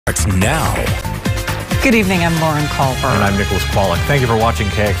Now. Good evening, I'm Lauren Culver. And I'm Nicholas Pollack. Thank you for watching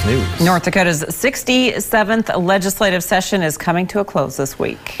KX News. North Dakota's 67th legislative session is coming to a close this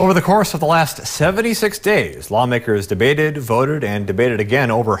week. Over the course of the last 76 days, lawmakers debated, voted, and debated again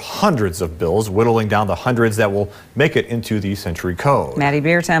over hundreds of bills, whittling down the hundreds that will make it into the Century Code. Maddie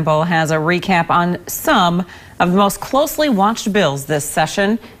Beertemple has a recap on some of the most closely watched bills this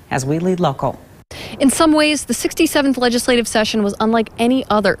session as we lead local. In some ways, the 67th legislative session was unlike any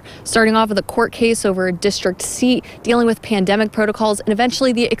other, starting off with a court case over a district seat, dealing with pandemic protocols, and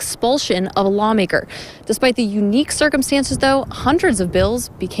eventually the expulsion of a lawmaker. Despite the unique circumstances, though, hundreds of bills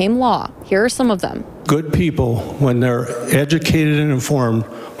became law. Here are some of them. Good people, when they're educated and informed,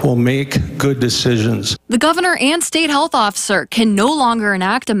 will make good decisions. The governor and state health officer can no longer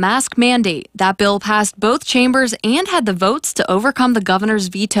enact a mask mandate. That bill passed both chambers and had the votes to overcome the governor's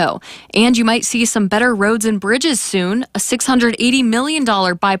veto. And you might see some better roads and bridges soon. A $680 million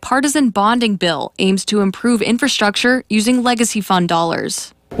bipartisan bonding bill aims to improve infrastructure using legacy fund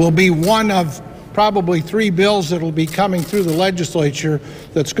dollars. Will be one of probably 3 bills that will be coming through the legislature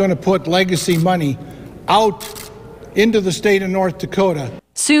that's going to put legacy money out into the state of North Dakota.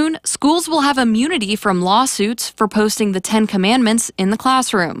 Soon, schools will have immunity from lawsuits for posting the 10 Commandments in the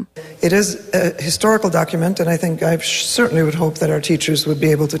classroom. It is a historical document, and I think I certainly would hope that our teachers would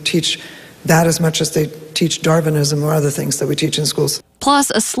be able to teach that as much as they teach Darwinism or other things that we teach in schools.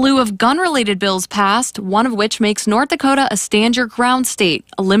 Plus, a slew of gun-related bills passed, one of which makes North Dakota a stand-your-ground state,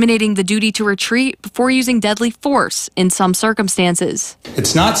 eliminating the duty to retreat before using deadly force in some circumstances.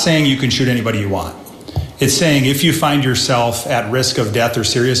 It's not saying you can shoot anybody you want. It's saying if you find yourself at risk of death or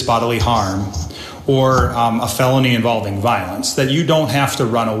serious bodily harm or a felony involving violence, that you don't have to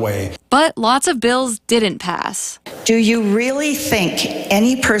run away. But lots of bills didn't pass. Do you really think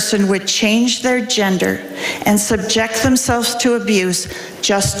any person would change their gender and subject themselves to abuse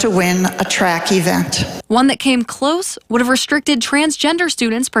just to win a track event? One that came close would have restricted transgender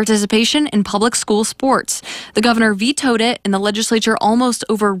students' participation in public school sports. The governor vetoed it and the legislature almost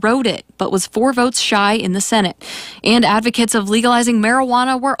overrode it, but was 4 votes shy in the Senate. And advocates of legalizing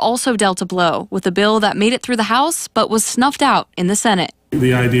marijuana were also dealt a blow with a bill that made it through the House but was snuffed out in the Senate.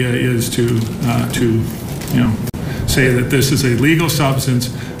 The idea is to say that this is a legal substance,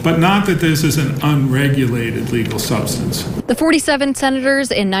 but not that this is an unregulated legal substance. The 47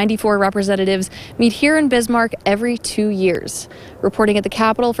 senators and 94 representatives meet here in Bismarck every 2 years. Reporting at the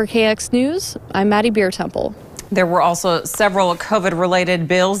Capitol for KX News, I'm Maddie Beertemple. There were also several COVID-related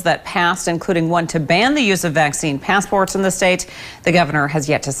bills that passed, including one to ban the use of vaccine passports in the state. The governor has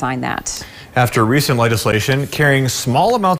yet to sign that. After recent legislation carrying small amounts